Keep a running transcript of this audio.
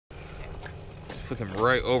put them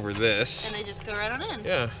right over this. And they just go right on in.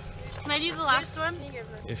 Yeah. Can I do the last one?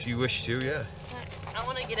 If you wish to, yeah. I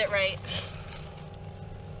want to get it right.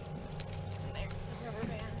 There's the rubber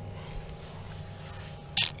bands.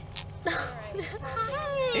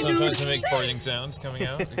 Hi. Sometimes I make farting sounds coming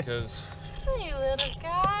out because. Hey, little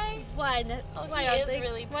guy. Why? Oh, Why he are is they?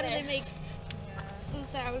 really Why do they make pissed. those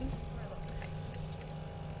sounds?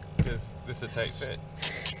 Because this is a tight fit.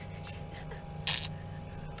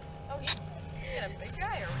 Oh, he's a big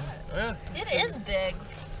guy or what? Oh, yeah. It is big.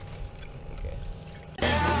 Okay.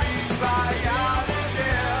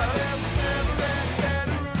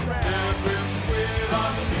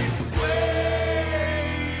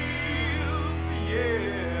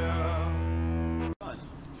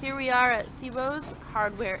 Here we are at SIBO's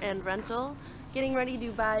Hardware and Rental, getting ready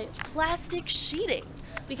to buy plastic sheeting.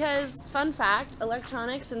 Because, fun fact,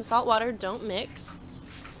 electronics and salt water don't mix.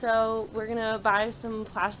 So we're gonna buy some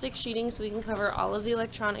plastic sheeting so we can cover all of the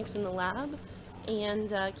electronics in the lab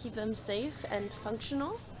and keep them safe and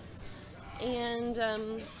functional. And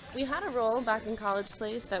we had a roll back in College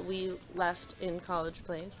Place that we left in College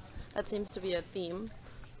Place. That seems to be a theme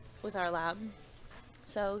with our lab.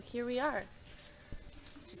 So here we are,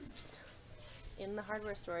 just in the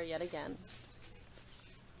hardware store yet again.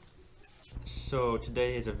 So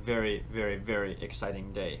today is a very, very, very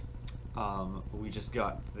exciting day. We just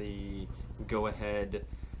got the go-ahead.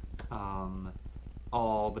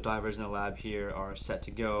 All the divers in the lab here are set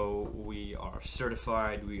to go. We are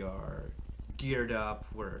certified. We are geared up.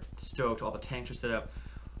 We're stoked. All the tanks are set up.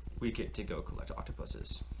 We get to go collect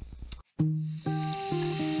octopuses.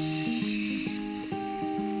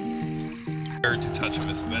 To touch them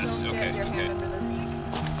is best. Don't Okay. get your hand Okay. under their feet.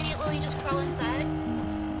 Hey, will you just crawl inside?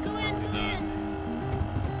 Go in, go in.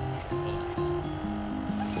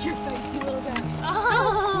 Your feisty little guy.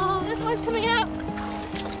 Oh, this one's coming out.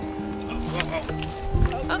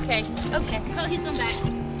 Okay, okay. Oh, he's going back.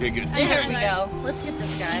 Okay, good. There we go. Let's get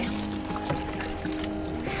this guy.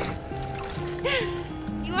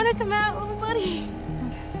 You want to come out, little buddy?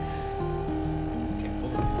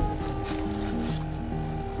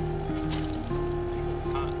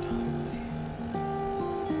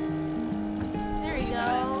 There we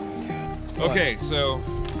go. Okay, so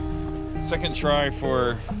second try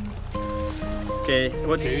for. Okay,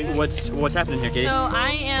 what's happening here, Katie? So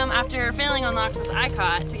I am, after failing on the octopus I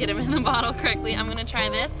caught to get him in the bottle correctly, I'm gonna try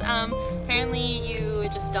this. Apparently you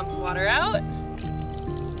just dump the water out.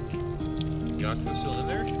 The octopus still in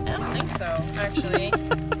there? I don't think so, actually.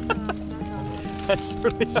 That's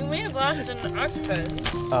really. You may have lost an octopus.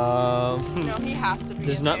 No, he has to be.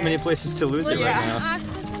 There's in not there. many places to lose it Yeah. right now.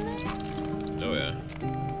 Octopus in there? Oh yeah.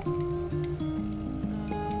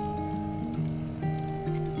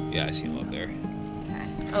 Yeah, I see him up there.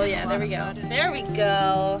 Oh yeah, there we go. There we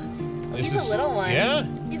go. He's a little one. Yeah?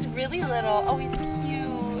 He's really little. Oh, he's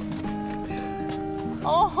cute.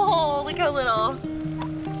 Oh, look how little.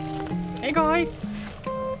 Hey, guy.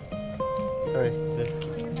 Sorry.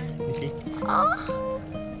 You see? Oh.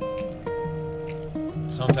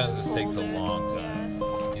 Sometimes this takes a long time.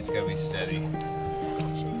 You just gotta be steady.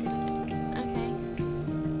 Okay.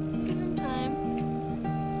 Give him time.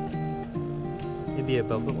 Maybe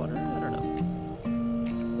above the water? I don't know.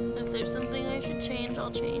 If there's something I should change,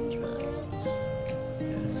 I'll change. But just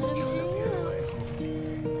let him hang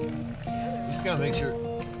You just gotta make sure.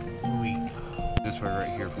 This one right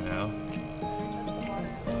here for now. out.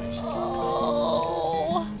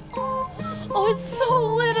 Oh. Oh, it's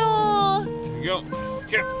so little. Here you go.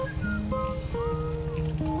 Okay.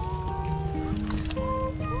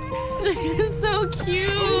 It's so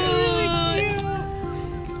cute.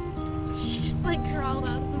 She just like crawled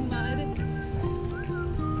out of the mud.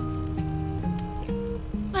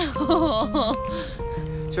 Oh.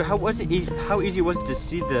 So how easy was it to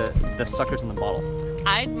see the suckers in the bottle?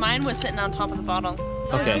 Mine was sitting on top of the bottle.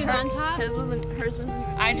 Okay. She was on top. Hers wasn't.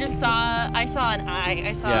 I saw an eye.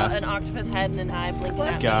 I saw Yeah. an octopus head and an eye blinking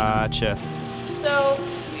at me. Gotcha. So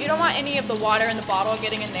you don't want any of the water in the bottle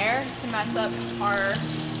getting in there to mess up our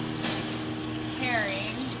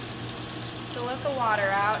pairing. So let the water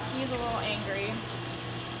out. He's a little angry.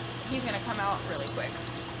 He's gonna come out really quick.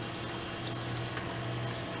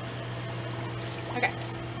 Okay.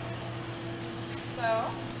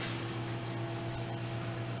 So.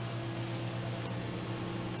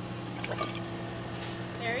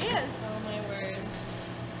 There he is. Oh my word.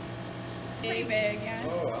 Pretty big, yeah.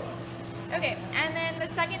 Okay, and then the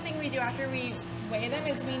second thing we do after we weigh them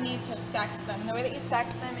is we need to sex them. And the way that you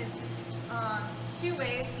sex them is two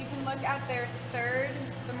ways. You can look at their third,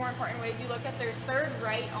 the more important ways, you look at their third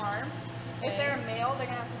right arm, If they're a male, they're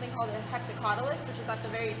gonna have something called a hectocotylus, which is at the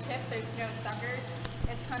very tip. There's no suckers.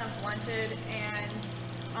 It's kind of blunted, and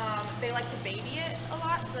they like to baby it a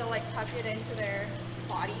lot, so they'll like tuck it into their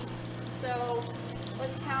body. So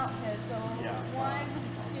let's count his. So 1,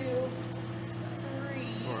 2, 3.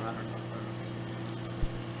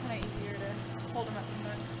 Kind of easier to hold him up in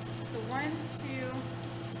the. So 1, 2.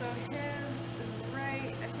 So his is right.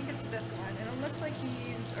 I think it's this one, and it looks like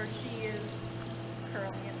he's or she is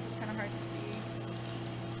curling it, so it's kind of hard to see.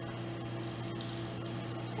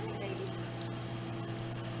 Come here, baby.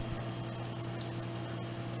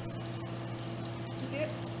 Did you see it?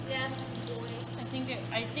 Yeah, it's a boy.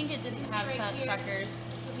 I think it didn't It's have right here. suckers.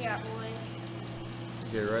 It's a Yeah. boy.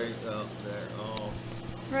 Get right up there. Oh,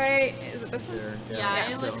 Right. Is it this one? there. Yeah, Yeah,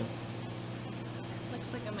 it so-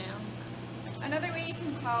 looks like a male. Another way you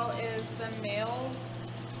can tell is the males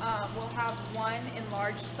will have one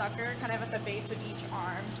enlarged sucker kind of at the base of each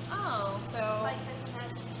arm. Oh. So, Like this one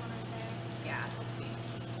has one right there. yeah, so let's see.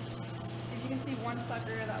 If you can see one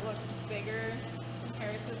sucker that looks bigger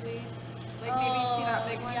comparatively, like maybe you see that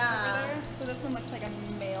big one yeah. over there. So this one looks like a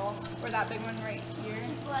male, or that big one right here.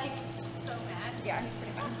 He's like so mad. Yeah, he's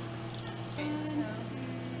pretty fun. And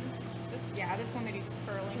this one maybe he's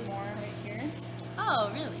curling more right here. Oh,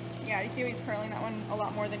 really? Yeah, you see how he's curling that one a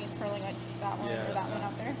lot more than he's curling like that one or that one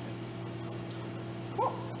up there?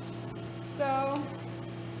 Cool. So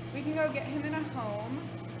we can go get him in a home.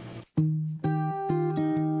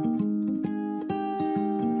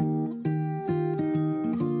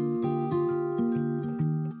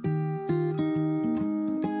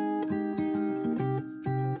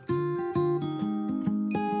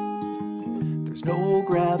 There's no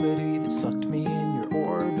gravity that sucked me in your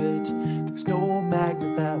orbit. There's no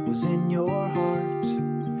magnet that was in your heart.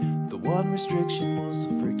 The one restriction was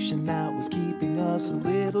the friction that was keeping us a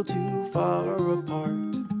little too far apart.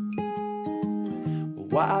 Well,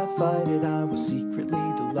 why fight it? I was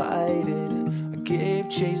secretly delighted. I gave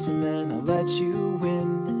chase and then I let you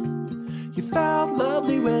win. You felt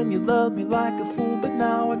lovely when you loved me like a fool, but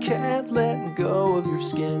now I can't let go of your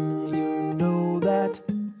skin. You know that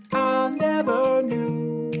I never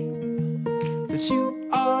knew that you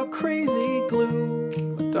are crazy glue,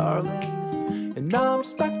 my darling. And I'm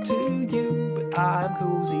stuck to you, but I'm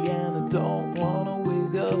cozy and I don't wanna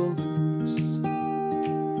wiggle loose.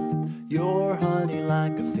 You're honey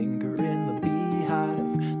like a finger in the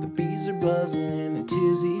beehive. The bees are buzzing in a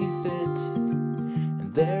tizzy fit,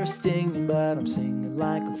 and they're stinging, but I'm singing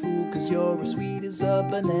like a fool, 'cause you're as sweet as a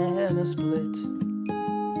banana split.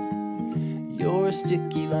 You're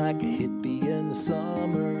sticky like a hippie in the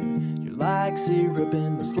summer. You're like syrup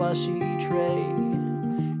in the slushy tray.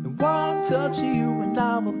 And one touch of you and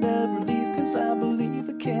I will never leave, 'cause I believe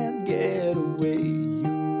I can't get away.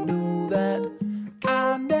 You know that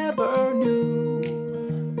I never knew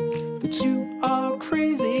that you are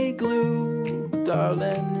crazy glue,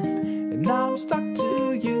 darling. And I'm stuck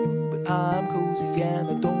to you, but I'm cozy and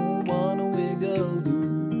I don't wanna wiggle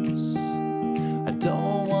loose. I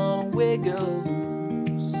don't wanna wiggle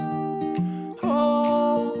loose.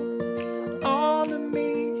 Hold on to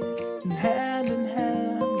me, and hand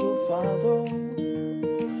we'll follow.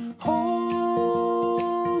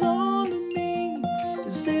 Hold on to me,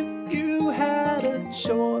 as if you had a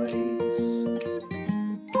choice.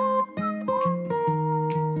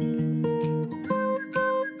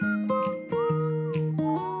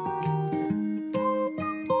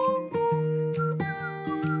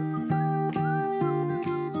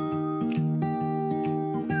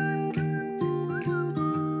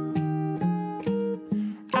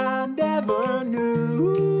 I never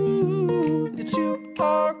knew that you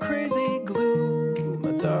are crazy glue,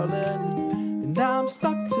 my darling. And I'm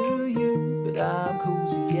stuck to you, but I'm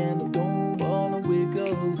cozy and I don't wanna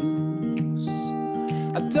wiggle loose.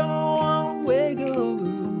 I don't wanna wiggle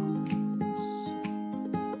loose.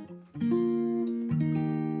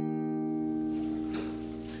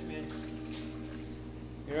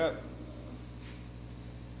 You're up.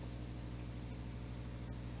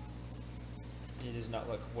 He does not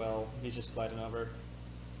look well. He's just sliding over.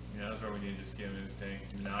 Yeah, that's why we need to skim his tank,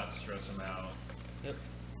 not stress him out. Yep.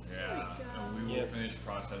 Yeah, and we will Yep. finish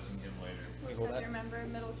processing him later. Wait, Just hold have that. to remember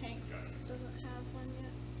middle tank Got it. doesn't have one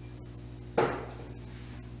yet.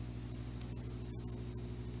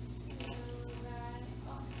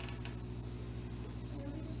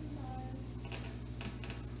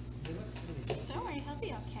 Don't worry, he'll be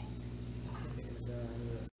okay.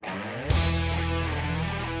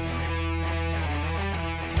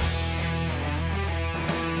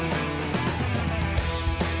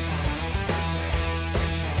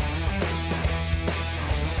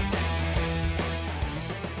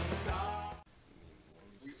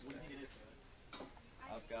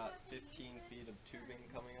 got 15 feet of tubing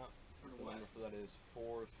coming up. The number for that is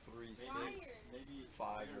 436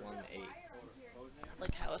 518.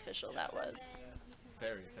 Look how official that was.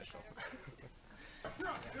 Very official.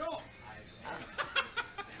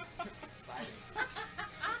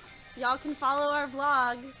 Y'all can follow our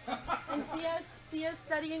vlog and see us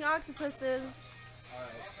studying octopuses.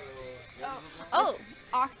 Oh,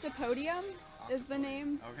 Octopodium is the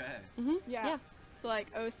name. Okay. Yeah. So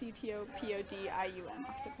like Octopodium,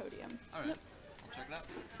 Octopodium. Alright. Yep. I'll check it out.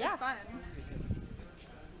 yeah. It's fun.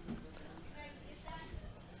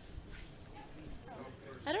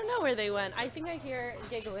 I don't know where they went. I think I hear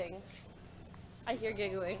giggling. I hear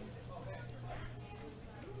giggling.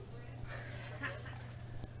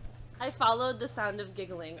 I followed the sound of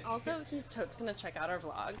giggling. Also, he's totes gonna check out our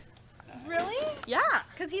vlog. Really? Yeah.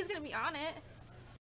 Because he's gonna be on it.